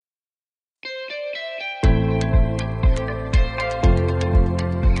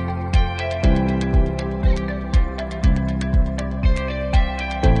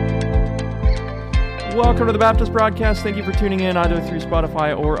welcome to the Baptist Broadcast. Thank you for tuning in either through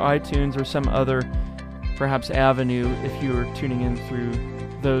Spotify or iTunes or some other, perhaps, avenue if you are tuning in through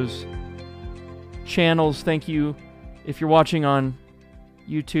those channels. Thank you. If you're watching on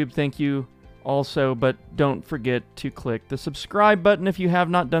YouTube, thank you also, but don't forget to click the subscribe button if you have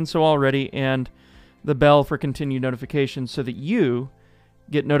not done so already, and the bell for continued notifications so that you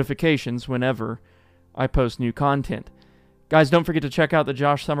get notifications whenever I post new content. Guys, don't forget to check out the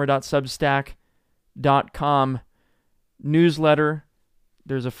joshsummer.substack.com newsletter.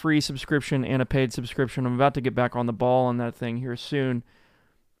 There's a free subscription and a paid subscription. I'm about to get back on the ball on that thing here soon.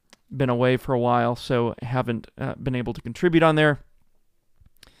 Been away for a while, so haven't been able to contribute on there.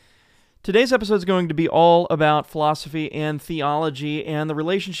 Today's episode is going to be all about philosophy and theology and the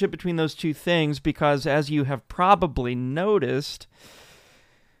relationship between those two things, because as you have probably noticed,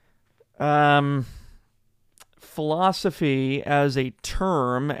 philosophy as a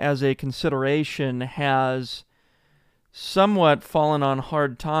term, as a consideration, has somewhat fallen on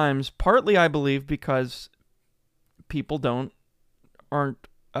hard times, partly, I believe, because people aren't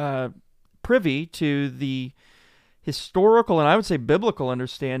privy to the historical and I would say biblical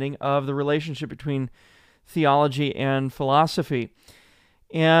understanding of the relationship between theology and philosophy.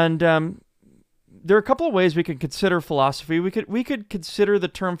 And there are a couple of ways we could consider philosophy. We could consider the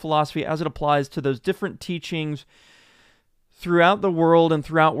term philosophy as it applies to those different teachings throughout the world and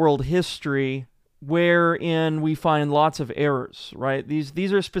throughout world history wherein we find lots of errors, right?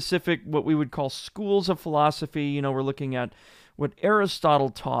 These are specific, what we would call schools of philosophy. You know, we're looking at what Aristotle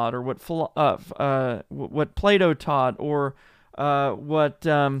taught, or what Plato taught, or what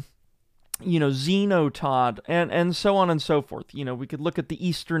Zeno taught, and so on and so forth. You know, we could look at the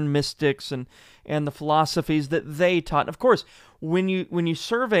Eastern mystics and the philosophies that they taught. And of course, when you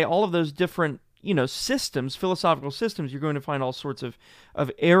survey all of those different systems, philosophical systems, you're going to find all sorts of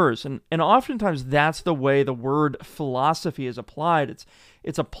errors, and oftentimes that's the way the word philosophy is applied.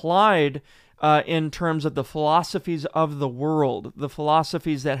 It's applied in terms of the philosophies of the world, the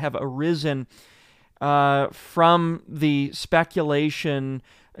philosophies that have arisen from the speculation,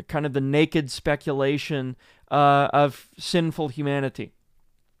 kind of the naked speculation of sinful humanity.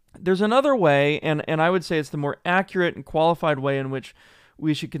 There's another way, and I would say it's the more accurate and qualified way in which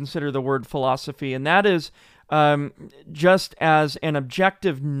we should consider the word philosophy, and that is just as an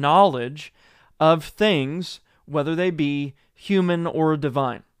objective knowledge of things, whether they be human or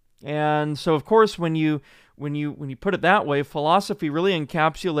divine. And so, of course, when you put it that way, philosophy really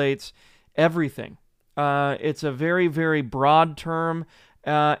encapsulates everything. It's a very, very broad term,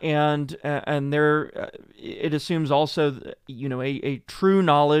 and there it assumes also a true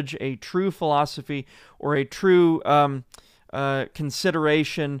knowledge, a true philosophy, or a true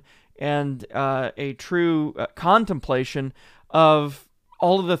consideration and a true contemplation of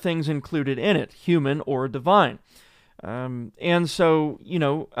all of the things included in it, human or divine. And so,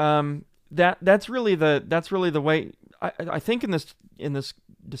 that's really the way I think in this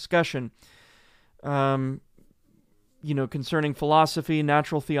discussion, concerning philosophy,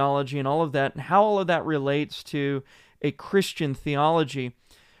 natural theology, and all of that, and how all of that relates to a Christian theology.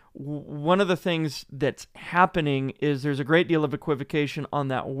 One of the things that's happening is there's a great deal of equivocation on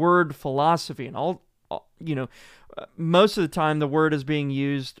that word philosophy, and most of the time the word is being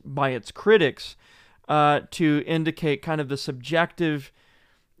used by its critics to indicate kind of the subjective,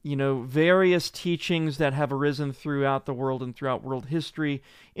 various teachings that have arisen throughout the world and throughout world history,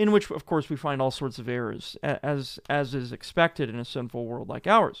 in which, of course, we find all sorts of errors, as is expected in a sinful world like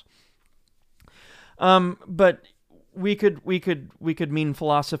ours. But we could mean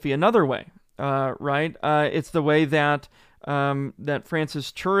philosophy another way, right? It's the way that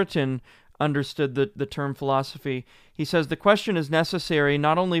Francis Turretin understood the term philosophy. He says the question is necessary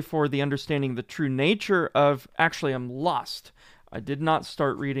not only for the understanding the true nature of... Actually, I'm lost. I did not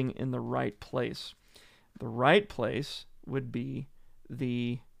start reading in the right place. The right place would be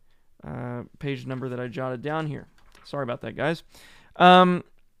the page number that I jotted down here. Sorry about that, guys.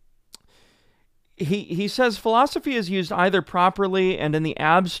 He says philosophy is used either properly and in the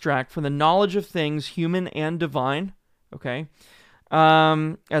abstract for the knowledge of things human and divine, okay,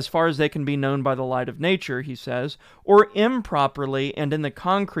 as far as they can be known by the light of nature, he says, or improperly and in the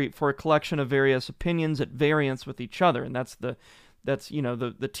concrete for a collection of various opinions at variance with each other. And that's the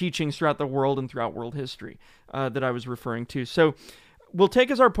teachings throughout the world and throughout world history that I was referring to. So we'll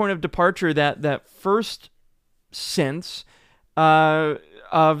take as our point of departure that first sense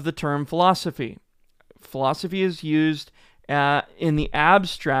of the term philosophy. Philosophy is used in the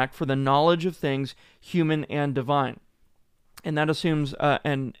abstract for the knowledge of things human and divine. And that assumes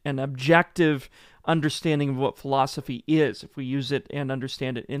an objective understanding of what philosophy is, if we use it and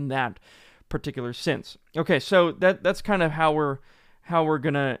understand it in that particular sense. Okay, so that's kind of how we're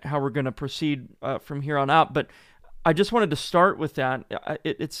gonna proceed from here on out. But I just wanted to start with that.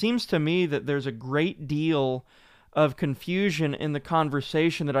 It seems to me that there's a great deal of confusion in the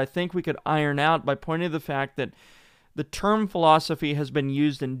conversation that I think we could iron out by pointing to the fact that the term philosophy has been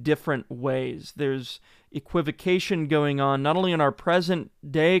used in different ways. There's equivocation going on, not only in our present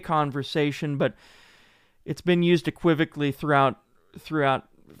day conversation, but it's been used equivocally throughout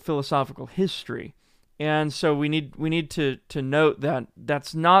philosophical history. And so we need to note that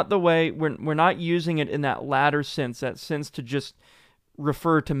that's not the way. We're not using it in that latter sense, that sense to just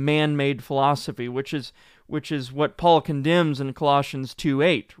refer to man-made philosophy, which is what Paul condemns in Colossians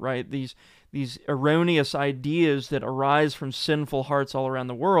 2:8, right? These erroneous ideas that arise from sinful hearts all around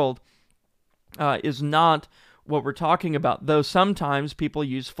the world is not what we're talking about, though sometimes people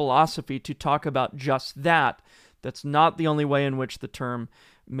use philosophy to talk about just that. That's not the only way in which the term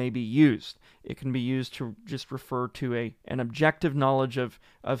may be used. It can be used to just refer to an objective knowledge of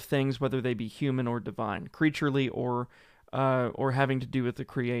things, whether they be human or divine, creaturely or having to do with the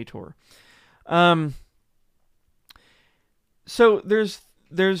Creator. So there's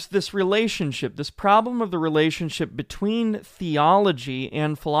this relationship, this problem of the relationship between theology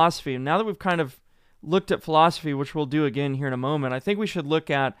and philosophy. And now that we've kind of looked at philosophy, which we'll do again here in a moment, I think we should look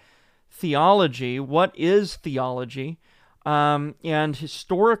at theology. What is theology? And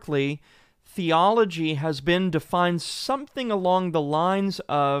historically, theology has been defined something along the lines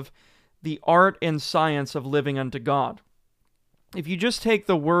of the art and science of living unto God. If you just take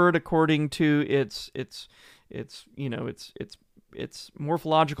the word according to its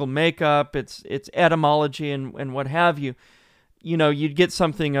morphological makeup, its etymology, and what have you, you'd get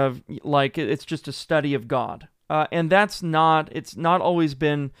something of like it's just a study of God, and it's not always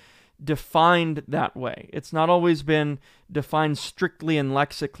been defined that way. It's not always been defined strictly and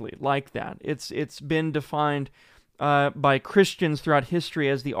lexically like that. It's been defined by Christians throughout history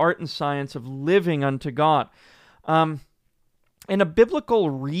as the art and science of living unto God. And a biblical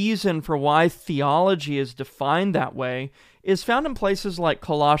reason for why theology is defined that way is found in places like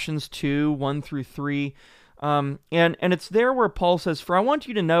Colossians 2, 1 through 3. And it's there where Paul says, "For I want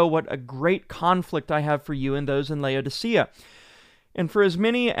you to know what a great conflict I have for you and those in Laodicea, and for as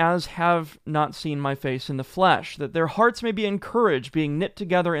many as have not seen my face in the flesh, that their hearts may be encouraged, being knit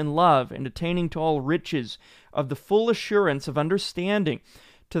together in love, and attaining to all riches of the full assurance of understanding,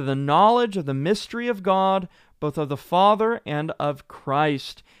 to the knowledge of the mystery of God, both of the Father and of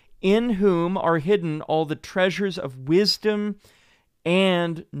Christ, in whom are hidden all the treasures of wisdom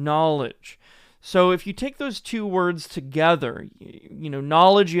and knowledge." So if you take those two words together,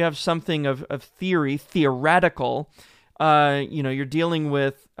 knowledge, you have something of theory, theoretical. You're dealing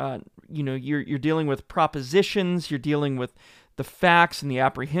with, you're dealing with propositions. You're dealing with the facts and the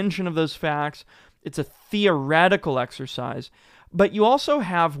apprehension of those facts. It's a theoretical exercise. But you also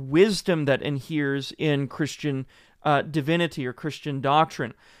have wisdom that inheres in Christian divinity or Christian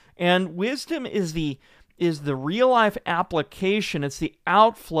doctrine. And wisdom is the real-life application. It's the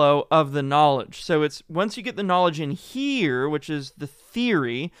outflow of the knowledge. So it's once you get the knowledge in here, which is the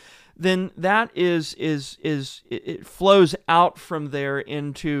theory, then that it flows out from there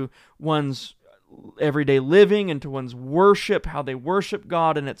into one's everyday living, into one's worship, how they worship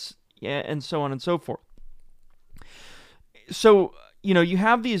God, and so on and so forth. So, you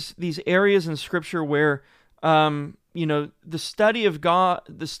have these areas in Scripture where, the study of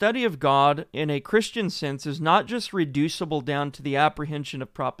God in a Christian sense is not just reducible down to the apprehension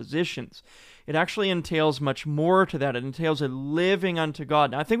of propositions. It actually entails much more to that. It entails a living unto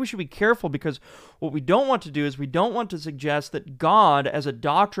God. Now, I think we should be careful, because what we don't want to do is we don't want to suggest that God, as a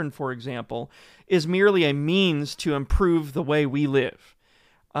doctrine, for example, is merely a means to improve the way we live.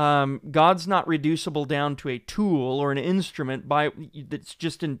 God's not reducible down to a tool or an instrument that's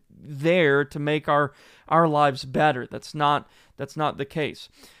just there to make our lives better. That's not the case.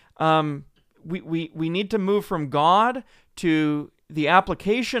 We need to move from God to the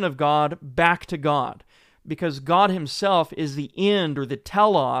application of God back to God, because God Himself is the end or the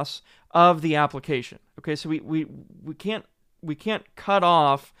telos of the application. Okay, so we can't cut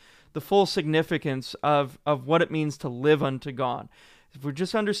off the full significance of what it means to live unto God. If we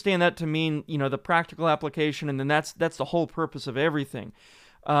just understand that to mean, the practical application, and then that's the whole purpose of everything,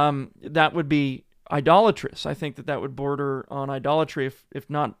 that would be idolatrous. I think that would border on idolatry, if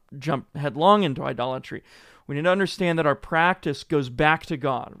not jump headlong into idolatry. We need to understand that our practice goes back to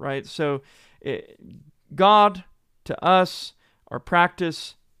God, right? So God to us, our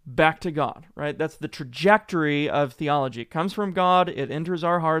practice back to God, right? That's the trajectory of theology. It comes from God, it enters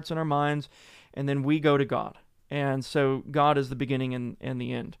our hearts and our minds, and then we go to God. And so God is the beginning and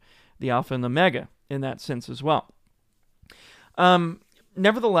the end. the Alpha and the Omega in that sense as well.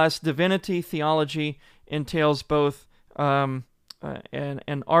 Nevertheless, divinity theology entails both an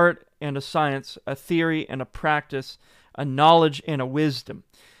art and a science, a theory and a practice, a knowledge and a wisdom.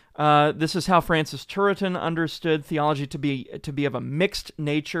 This is how Francis Turretin understood theology to be of a mixed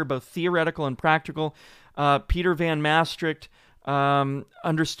nature, both theoretical and practical. Peter Van Maastricht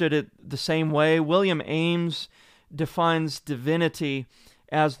understood it the same way. William Ames defines divinity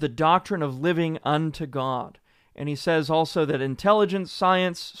as the doctrine of living unto God. And he says also that intelligence,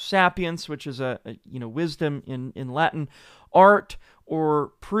 science, sapience, which is a wisdom in Latin, art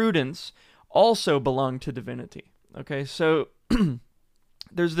or prudence also belong to divinity. Okay, so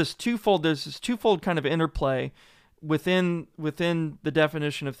there's this twofold kind of interplay within the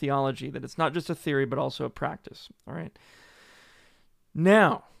definition of theology, that it's not just a theory but also a practice. All right.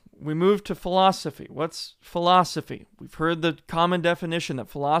 Now we move to philosophy. What's philosophy? We've heard the common definition that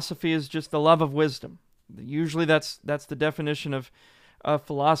philosophy is just the love of wisdom. Usually that's the definition of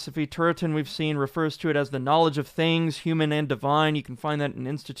philosophy. Turretin, we've seen, refers to it as the knowledge of things, human and divine. You can find that in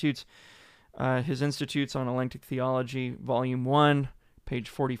his Institutes on Elenctic Theology, Volume 1, page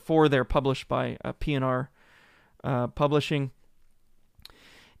 44. They're published by P&R Publishing.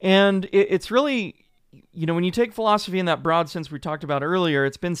 And it's really, when you take philosophy in that broad sense we talked about earlier,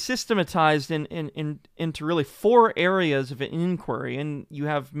 it's been systematized into really four areas of inquiry. And you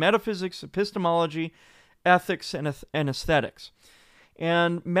have metaphysics, epistemology, ethics, and aesthetics.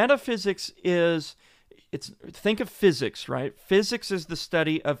 And metaphysics think of physics, right? Physics is the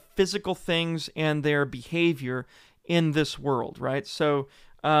study of physical things and their behavior in this world, right? So,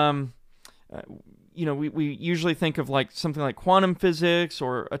 we usually think of like something like quantum physics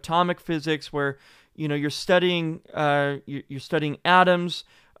or atomic physics, where you're studying atoms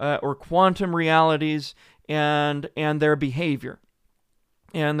or quantum realities and their behavior.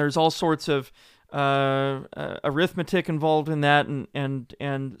 And there's all sorts of arithmetic involved in that,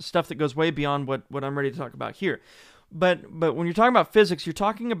 and stuff that goes way beyond what I'm ready to talk about here. But when you're talking about physics, you're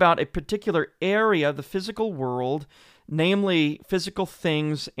talking about a particular area of the physical world, namely physical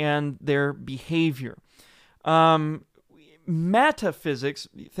things and their behavior. Metaphysics,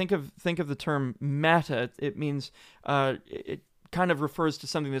 think of the term meta. It means it kind of refers to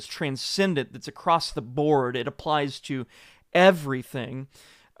something that's transcendent, that's across the board. It applies to everything.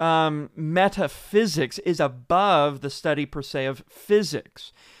 Metaphysics is above the study per se of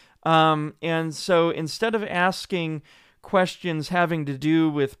physics. And so instead of asking questions having to do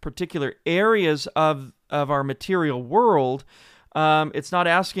with particular areas of our material world, it's not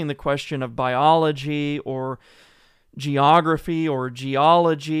asking the question of biology or geography or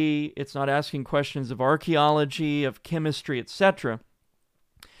geology. It's not asking questions of archaeology, of chemistry, etc.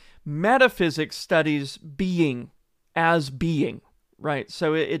 Metaphysics studies being as being. Right,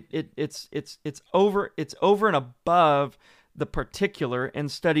 so it's over and above the particular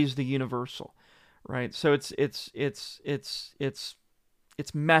and studies the universal, right? So it's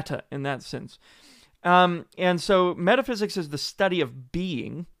meta in that sense, and so metaphysics is the study of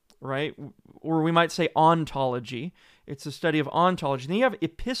being, right? Or we might say ontology. It's the study of ontology. Then you have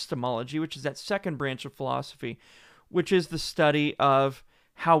epistemology, which is that second branch of philosophy, which is the study of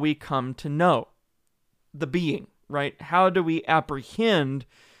how we come to know the being. Right? How do we apprehend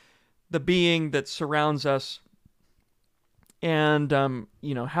the being that surrounds us? And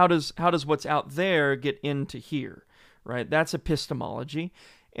how does what's out there get into here? Right? That's epistemology.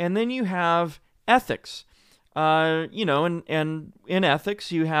 And then you have ethics. And in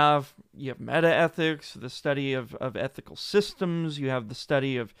ethics you have metaethics, the study of ethical systems. You have the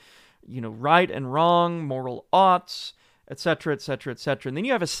study of right and wrong, moral oughts, etc., etc., etc. And then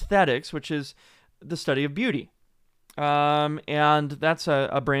you have aesthetics, which is the study of beauty. And that's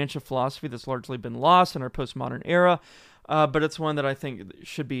a branch of philosophy that's largely been lost in our postmodern era, but it's one that I think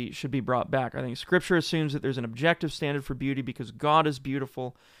should be brought back. I think Scripture assumes that there's an objective standard for beauty because God is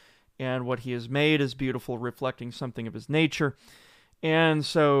beautiful, and what He has made is beautiful, reflecting something of His nature. And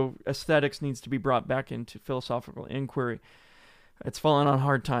so aesthetics needs to be brought back into philosophical inquiry. It's fallen on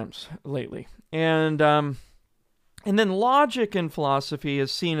hard times lately. And then logic in philosophy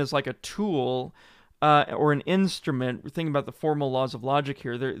is seen as like a tool or an instrument. We're thinking about the formal laws of logic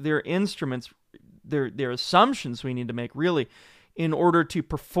here. They're instruments, they're assumptions we need to make, really, in order to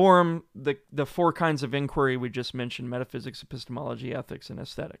perform the four kinds of inquiry we just mentioned: metaphysics, epistemology, ethics, and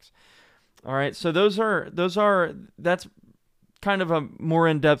aesthetics. All right, so that's kind of a more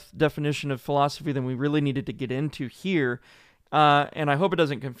in-depth definition of philosophy than we really needed to get into here. And I hope it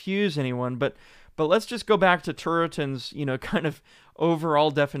doesn't confuse anyone, but let's just go back to Turretin's, kind of overall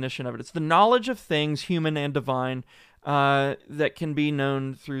definition of it. It's the knowledge of things, human and divine, that can be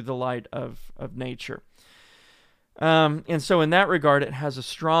known through the light of nature. And so in that regard, it has a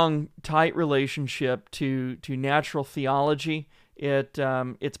strong, tight relationship to natural theology.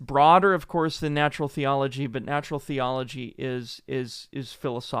 It's broader, of course, than natural theology, but natural theology is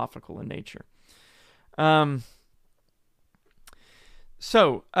philosophical in nature.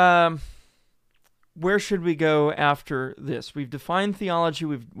 So where should we go after this? We've defined theology.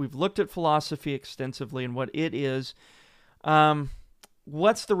 We've looked at philosophy extensively and what it is.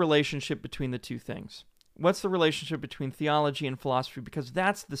 What's the relationship between the two things? What's the relationship between theology and philosophy? Because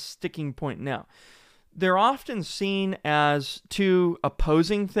that's the sticking point now. They're often seen as two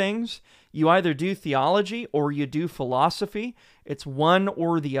opposing things. You either do theology or you do philosophy. It's one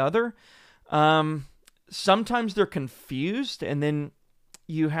or the other. Sometimes they're confused, and then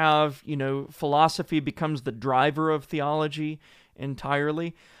you have, philosophy becomes the driver of theology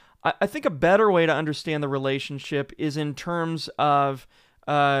entirely. I think a better way to understand the relationship is in terms of,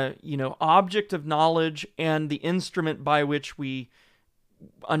 object of knowledge and the instrument by which we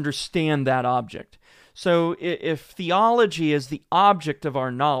understand that object. So if theology is the object of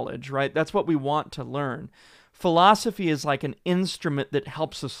our knowledge, right, that's what we want to learn. Philosophy is like an instrument that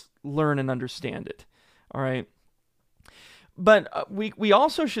helps us learn and understand it, all right? But we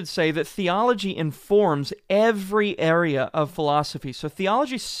also should say that theology informs every area of philosophy. So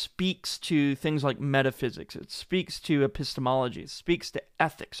theology speaks to things like metaphysics. It speaks to epistemology. It speaks to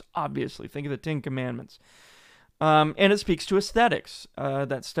ethics, obviously. Think of the Ten Commandments. And it speaks to aesthetics,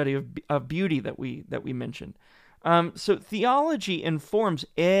 that study of beauty that we mentioned. So theology informs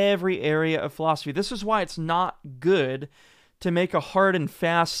every area of philosophy. This is why it's not good to make a hard and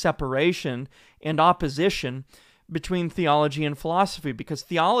fast separation and opposition between theology and philosophy, because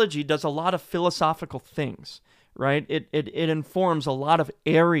theology does a lot of philosophical things, right? It informs a lot of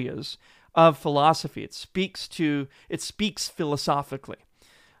areas of philosophy. It speaks philosophically.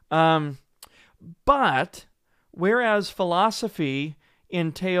 But whereas philosophy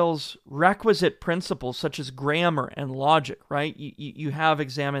entails requisite principles such as grammar and logic, right? You have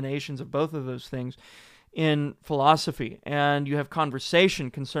examinations of both of those things in philosophy, and you have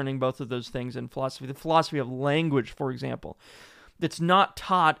conversation concerning both of those things in philosophy. The philosophy of language, for example, that's not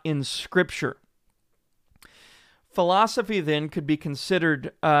taught in Scripture. Philosophy then could be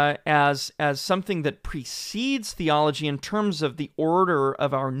considered as something that precedes theology in terms of the order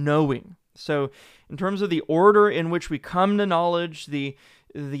of our knowing. So in terms of the order in which we come to knowledge, the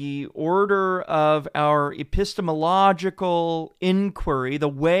order of our epistemological inquiry,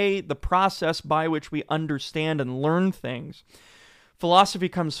 the process by which we understand and learn things, philosophy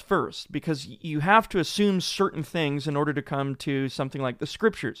comes first, because you have to assume certain things in order to come to something like the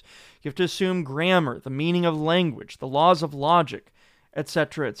Scriptures. You have to assume grammar, the meaning of language, the laws of logic,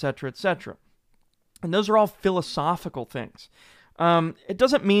 etc., etc., etc. And those are all philosophical things. It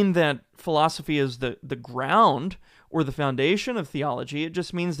doesn't mean that philosophy is the ground or the foundation of theology. It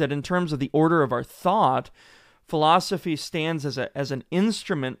just means that in terms of the order of our thought, philosophy stands as an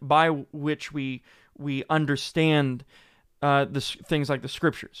instrument by which we understand things like the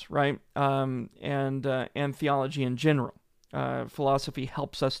Scriptures, right? And theology in general. Philosophy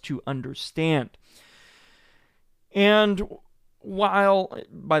helps us to understand. And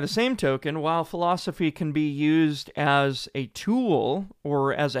by the same token, while philosophy can be used as a tool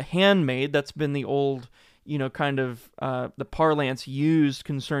or as a handmaid, that's been the old, the parlance used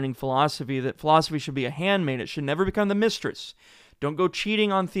concerning philosophy, that philosophy should be a handmaid. It should never become the mistress. Don't go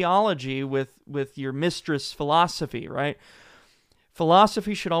cheating on theology with your mistress philosophy, right?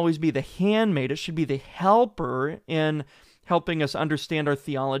 Philosophy should always be the handmaid. It should be the helper in helping us understand our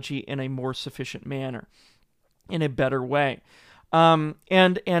theology in a more sufficient manner, in a better way. And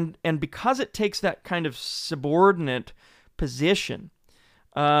because it takes that kind of subordinate position,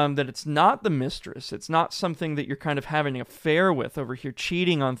 that it's not the mistress, it's not something that you're kind of having an affair with over here,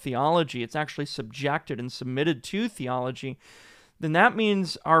 cheating on theology, it's actually subjected and submitted to theology, then that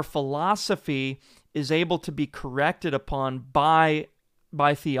means our philosophy is able to be corrected upon by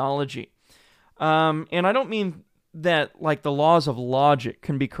theology. And I don't mean that like the laws of logic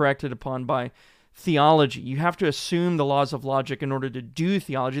can be corrected upon by theology. You have to assume the laws of logic in order to do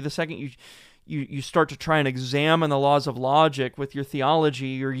theology. The second you start to try and examine the laws of logic with your theology,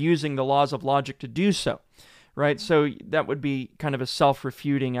 you're using the laws of logic to do so, right? So that would be kind of a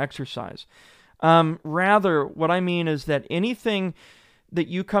self-refuting exercise. Rather, what I mean is that anything that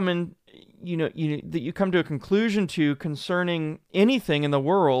you come in, that you come to a conclusion to concerning anything in the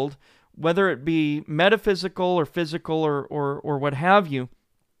world, whether it be metaphysical or physical or what have you,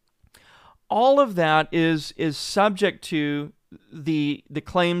 all of that is subject to the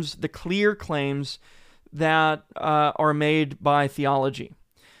claims, the clear claims that are made by theology.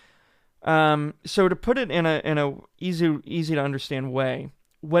 So to put it in a easy to understand way,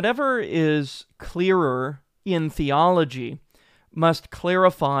 whatever is clearer in theology must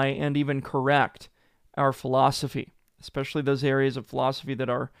clarify and even correct our philosophy, especially those areas of philosophy that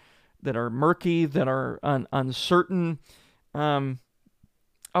are murky, that are uncertain. I'll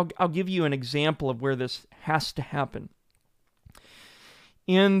give you an example of where this has to happen.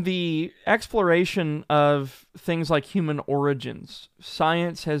 In the exploration of things like human origins,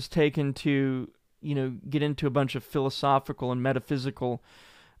 science has taken to, get into a bunch of philosophical and metaphysical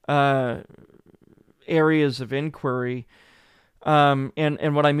areas of inquiry.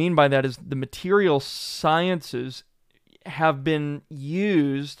 And what I mean by that is the material sciences have been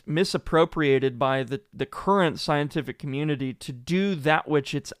misappropriated by the current scientific community to do that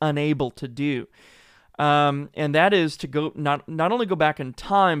which it's unable to do. And that is to go not only go back in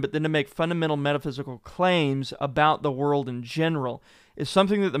time, but then to make fundamental metaphysical claims about the world in general is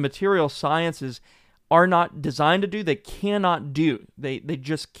something that the material sciences are not designed to do. They cannot do. They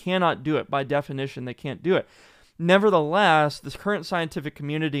just cannot do it. By definition, they can't do it. Nevertheless, this current scientific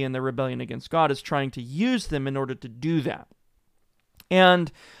community and their rebellion against God is trying to use them in order to do that.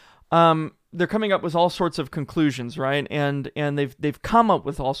 And they're coming up with all sorts of conclusions, right? And they've come up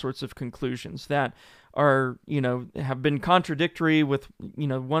with all sorts of conclusions that are, have been contradictory with,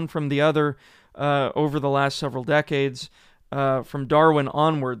 one from the other over the last several decades. From Darwin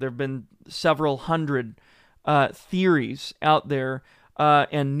onward, there have been several hundred theories out there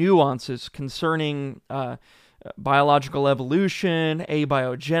and nuances concerning biological evolution,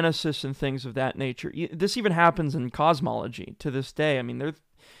 abiogenesis, and things of that nature. This even happens in cosmology to this day. I mean,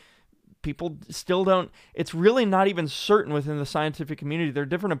 people still don't, it's really not even certain within the scientific community. There are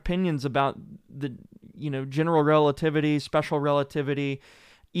different opinions about the, general relativity, special relativity,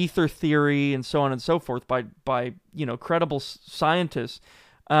 ether theory, and so on and so forth by credible scientists.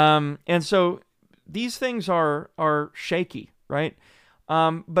 And so these things are shaky, right?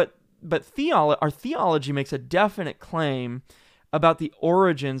 But our theology makes a definite claim about the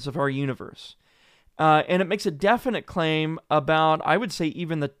origins of our universe. And it makes a definite claim about, I would say,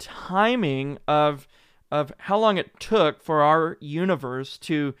 even the timing of how long it took for our universe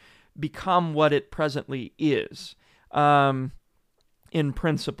to become what it presently is, in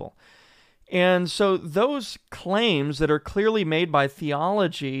principle. And so those claims that are clearly made by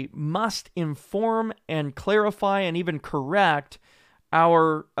theology must inform and clarify and even correct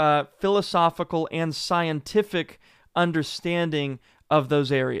our philosophical and scientific understanding of those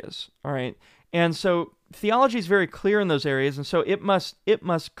areas. All right. And so theology is very clear in those areas, and so it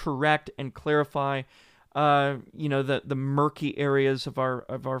must correct and clarify, the murky areas of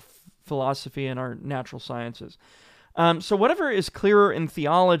our philosophy and our natural sciences. So whatever is clearer in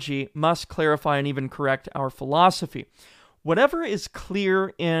theology must clarify and even correct our philosophy. Whatever is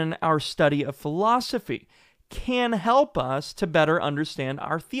clear in our study of philosophy can help us to better understand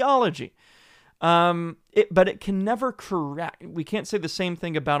our theology. But it can never correct. We can't say the same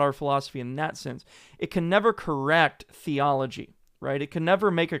thing about our philosophy in that sense. It can never correct theology, right? It can never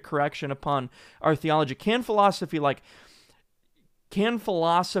make a correction upon our theology. Can philosophy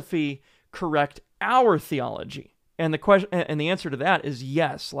correct our theology? And the question, and the answer to that is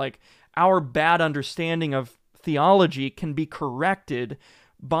yes. Like, our bad understanding of theology can be corrected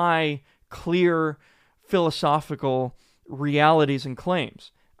by clear philosophical realities and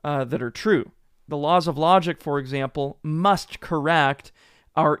claims that are true. The laws of logic, for example, must correct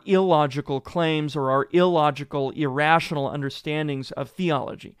our illogical claims or our illogical, irrational understandings of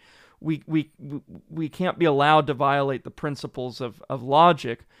theology. We can't be allowed to violate the principles of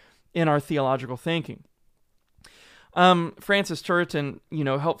logic in our theological thinking. Francis Turretin,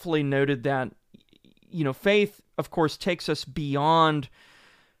 helpfully noted that, faith, of course, takes us beyond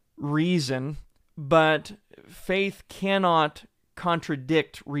reason, but faith cannot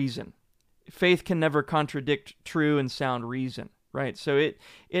contradict reason. Faith can never contradict true and sound reason, right? So it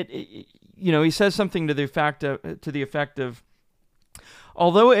he says something to the effect of,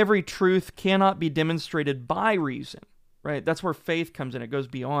 although every truth cannot be demonstrated by reason, right? That's where faith comes in. It goes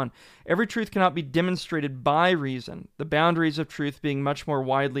beyond. Every truth cannot be demonstrated by reason, the boundaries of truth being much more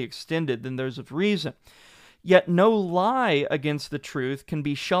widely extended than those of reason. Yet no lie against the truth can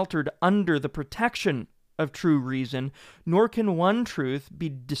be sheltered under the protection of true reason, nor can one truth be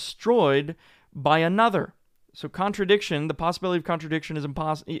destroyed by another. So contradiction, the possibility of contradiction is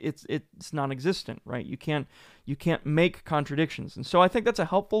impossible. It's non-existent, right? You can't make contradictions. And so I think that's a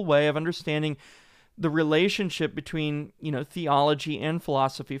helpful way of understanding the relationship between, theology and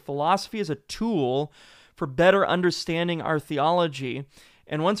philosophy. Philosophy is a tool for better understanding our theology,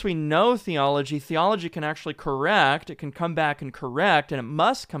 And once we know theology, theology can actually correct, it can come back and correct, and it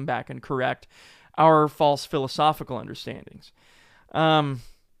must come back and correct our false philosophical understandings. And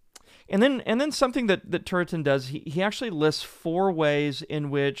then something that Turretin does, he actually lists 4 ways in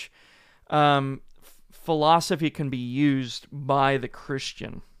which philosophy can be used by the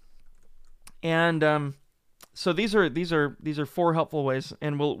Christian. And so these are 4 helpful ways,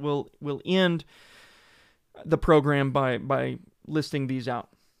 and we'll end the program by listing these out.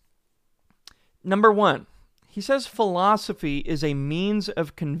 Number 1, he says philosophy is a means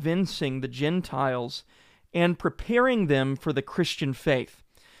of convincing the Gentiles and preparing them for the Christian faith.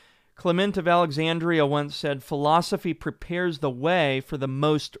 Clement of Alexandria once said, philosophy prepares the way for the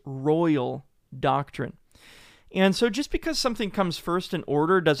most royal doctrine. And so just because something comes first in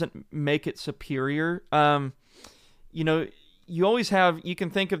order doesn't make it superior. You always have, you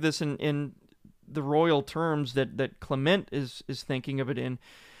can think of this in the royal terms that Clement is thinking of it in.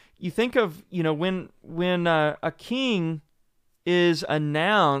 You think of, when a king is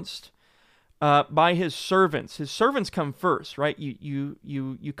announced by his servants come first, right? You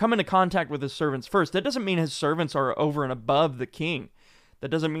come into contact with his servants first. That doesn't mean his servants are over and above the king. That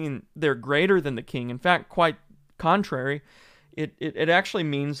doesn't mean they're greater than the king. In fact, quite contrary, it actually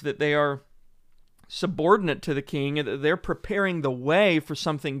means that they are subordinate to the king, and they're preparing the way for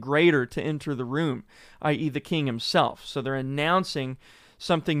something greater to enter the room, i.e. the king himself. So they're announcing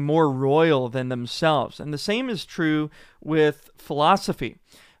something more royal than themselves. And the same is true with philosophy.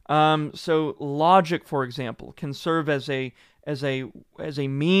 So logic, for example, can serve as a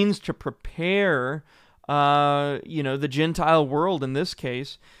means to prepare the Gentile world in this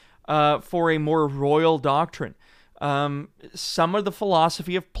case for a more royal doctrine. Some of the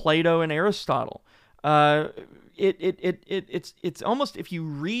philosophy of Plato and Aristotle. It's almost, if you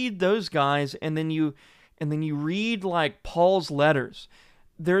read those guys and then you read like Paul's letters,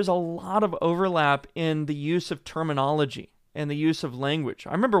 there's a lot of overlap in the use of terminology and the use of language.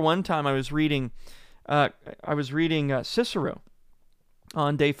 I remember one time I was reading Cicero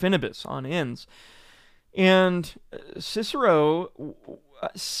on De Finibus, on Ends, and Cicero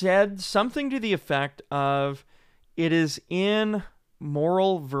said something to the effect of, it is in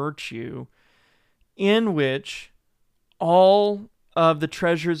moral virtue in which all of the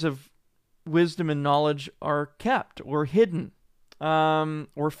treasures of wisdom and knowledge are kept or hidden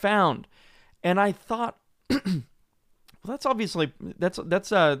or found. And I thought, well, that's obviously that's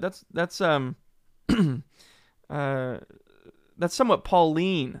somewhat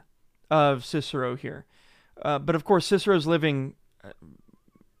Pauline of Cicero here. But of course, Cicero's living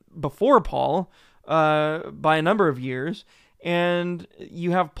before Paul by a number of years, and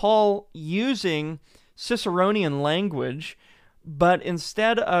you have Paul using Ciceronian language, but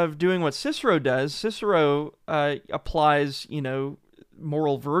instead of doing what Cicero does, Cicero applies,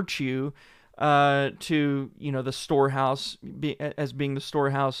 moral virtue to, the storehouse, as being the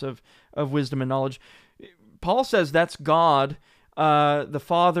storehouse of wisdom and knowledge. Paul says that's God, the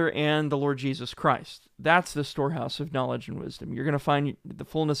Father, and the Lord Jesus Christ. That's the storehouse of knowledge and wisdom. You're going to find the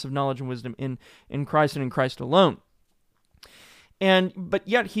fullness of knowledge and wisdom in Christ and in Christ alone. But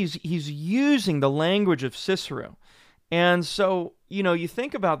yet he's using the language of Cicero. And so, you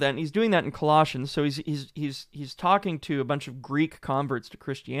think about that, and he's doing that in Colossians. So he's talking to a bunch of Greek converts to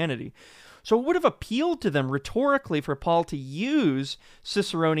Christianity. So it would have appealed to them rhetorically for Paul to use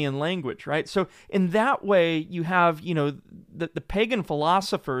Ciceronian language, right? So in that way, you have, the pagan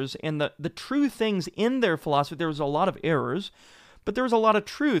philosophers and the true things in their philosophy. There was a lot of errors, but there was a lot of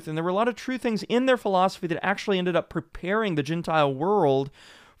truth, and there were a lot of true things in their philosophy that actually ended up preparing the Gentile world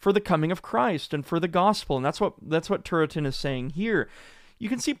for the coming of Christ and for the gospel. And that's what Turretin is saying here. You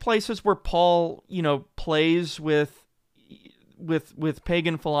can see places where Paul, plays with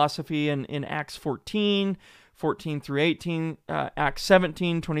pagan philosophy in Acts 14 through 18, Acts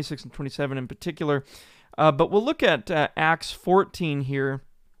 17, 26 and 27 in particular. But we'll look at Acts 14 here.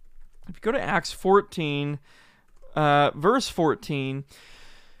 If you go to Acts 14, verse 14,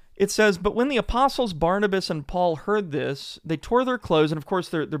 it says, "But when the apostles Barnabas and Paul heard this, they tore their clothes," and of course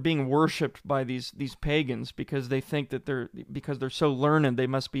they're being worshipped by these pagans because they think that because they're so learned they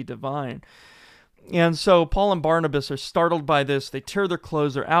must be divine. And so Paul and Barnabas are startled by this. They tear their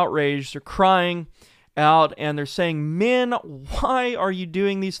clothes. They're outraged. They're crying out, and they're saying, "Men, why are you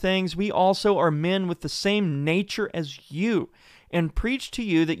doing these things? We also are men with the same nature as you, and preach to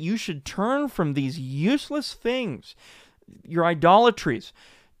you that you should turn from these useless things, your idolatries,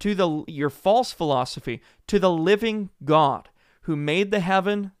 to your false philosophy, to the living God, who made the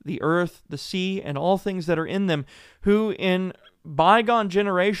heaven, the earth, the sea, and all things that are in them, who in bygone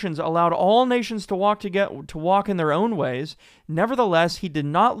generations allowed all nations to walk in their own ways. Nevertheless, he did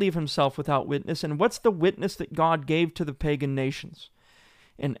not leave himself without witness. And what's the witness that God gave to the pagan nations?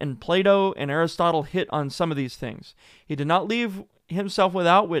 And Plato and Aristotle hit on some of these things. He did not leave himself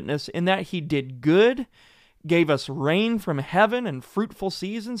without witness in that he did good, gave us rain from heaven and fruitful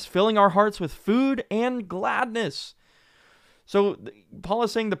seasons, filling our hearts with food and gladness. So Paul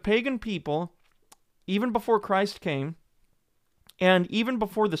is saying the pagan people, even before Christ came, and even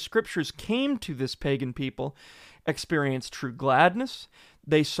before the scriptures came to this pagan people, experienced true gladness.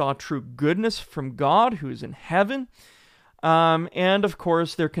 They saw true goodness from God who is in heaven. And of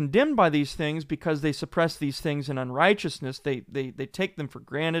course, they're condemned by these things because they suppress these things in unrighteousness. They take them for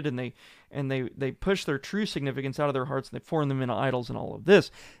granted, and they push their true significance out of their hearts, and they form them into idols and all of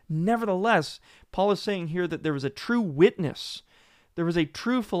this. Nevertheless, Paul is saying here that there was a true witness. There was a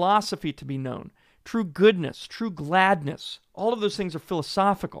true philosophy to be known, true goodness, true gladness. All of those things are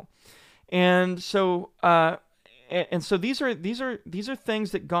philosophical, and so these are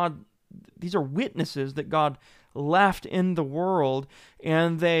things that God, these are witnesses that God left in the world,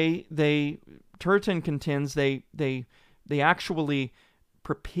 and Turretin contends they actually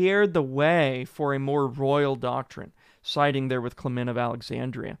prepared the way for a more royal doctrine, siding there with Clement of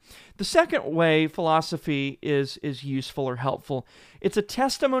Alexandria. The second way philosophy is useful or helpful, it's a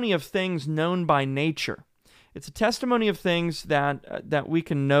testimony of things known by nature. It's a testimony of things that we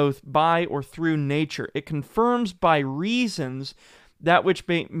can know by or through nature. It confirms by reasons that which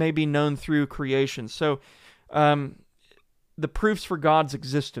may be known through creation. So the proofs for God's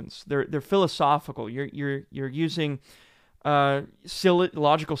existence, they're philosophical. You're using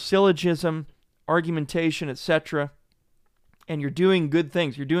logical syllogism, argumentation, etc., and you're doing good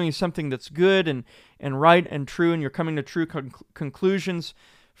things. You're doing something that's good and right and true, and you're coming to true conclusions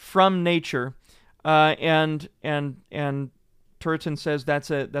from nature. And Turretin says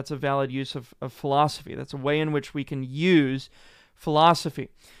that's a valid use of philosophy. That's a way in which we can use philosophy.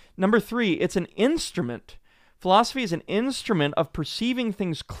 Number 3, it's an instrument. Philosophy is an instrument of perceiving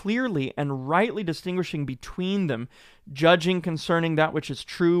things clearly and rightly distinguishing between them, judging concerning that which is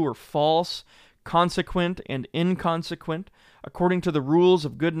true or false, consequent and inconsequent, according to the rules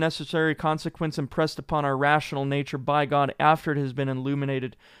of good necessary consequence impressed upon our rational nature by God after it has been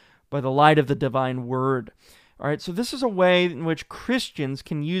illuminated by the light of the divine word. All right, so this is a way in which Christians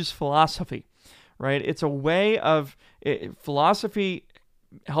can use philosophy, right? It's a way of philosophy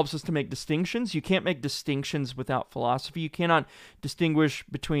helps us to make distinctions. You can't make distinctions without philosophy. You cannot distinguish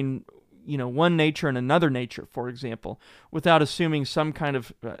between one nature and another nature, for example, without assuming some kind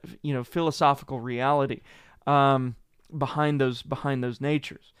of philosophical reality behind those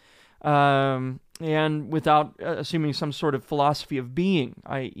natures, and without assuming some sort of philosophy of being,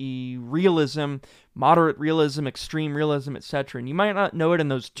 i.e., realism, moderate realism, extreme realism, etc. And you might not know it in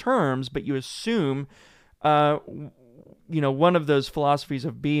those terms, but you assume one of those philosophies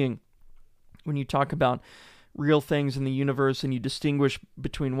of being when you talk about real things in the universe and you distinguish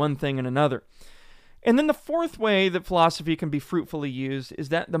between one thing and another. And then the fourth way that philosophy can be fruitfully used is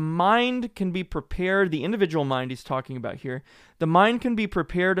that the mind can be prepared, the individual mind he's talking about here, the mind can be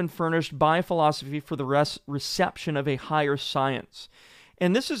prepared and furnished by philosophy for the reception of a higher science.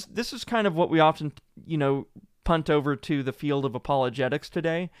 And this is kind of what we often, punt over to the field of apologetics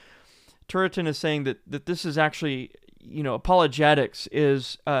today. Turretin is saying that this is actually, apologetics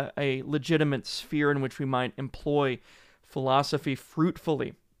is a legitimate sphere in which we might employ philosophy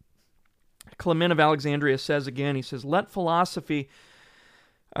fruitfully. Clement of Alexandria says again, he says, let philosophy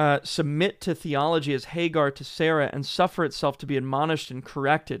submit to theology as Hagar to Sarah and suffer itself to be admonished and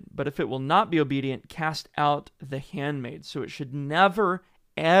corrected. But if it will not be obedient, cast out the handmaid. So it should never,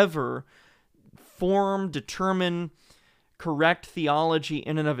 ever determine, correct theology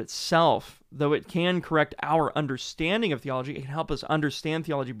in and of itself. Though it can correct our understanding of theology, it can help us understand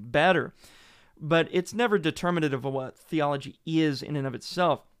theology better. But it's never determinative of what theology is in and of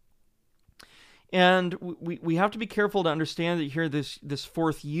itself. And we have to be careful to understand that here, this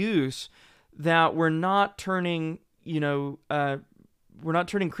fourth use, that we're not turning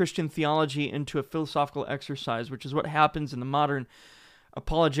Christian theology into a philosophical exercise, which is what happens in the modern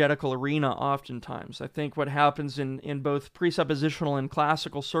apologetical arena oftentimes. I think what happens in both presuppositional and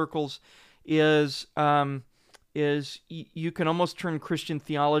classical circles is you can almost turn Christian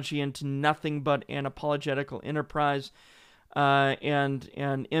theology into nothing but an apologetical enterprise, and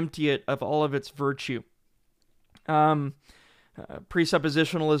empty it of all of its virtue.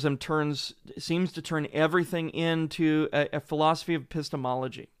 Presuppositionalism seems to turn everything into a philosophy of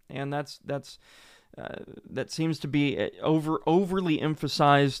epistemology, and that seems to be overly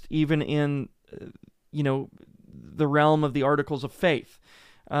emphasized even in the realm of the articles of faith.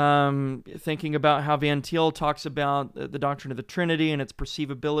 Thinking about how Van Til talks about the doctrine of the Trinity and its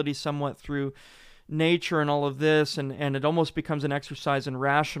perceivability somewhat through nature and all of this, and it almost becomes an exercise in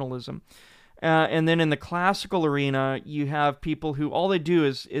rationalism. And then in the classical arena, you have people who all they do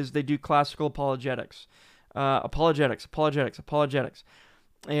is they do classical apologetics. Apologetics.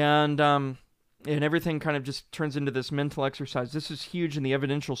 And everything kind of just turns into this mental exercise. This is huge in the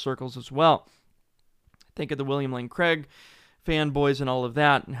evidential circles as well. Think of the William Lane Craig fanboys and all of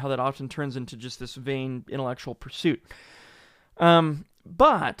that, and how that often turns into just this vain intellectual pursuit.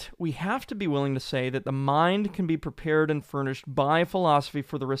 But we have to be willing to say that the mind can be prepared and furnished by philosophy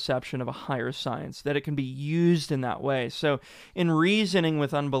for the reception of a higher science, that it can be used in that way. So in reasoning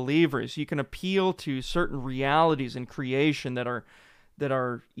with unbelievers, you can appeal to certain realities in creation that are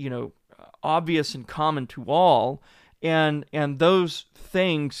obvious and common to all, and those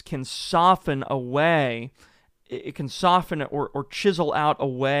things can soften away. It can soften or chisel out a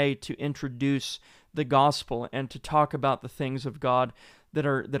way to introduce the gospel and to talk about the things of God that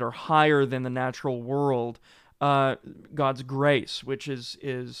are higher than the natural world. God's grace, which is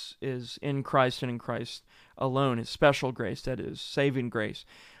in Christ and in Christ alone, His special grace, that is, saving grace.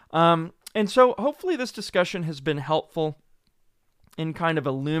 And so hopefully this discussion has been helpful in kind of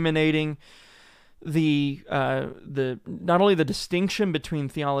illuminating the not only the distinction between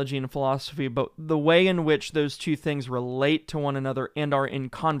theology and philosophy, but the way in which those two things relate to one another and are in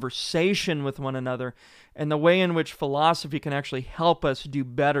conversation with one another, and the way in which philosophy can actually help us do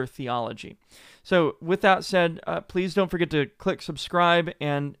better theology. So with that said, please don't forget to click subscribe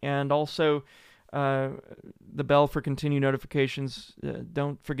and also the bell for continued notifications.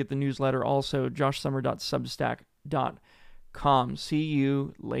 Don't forget the newsletter also, joshsummer.substack.com. See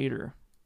you later.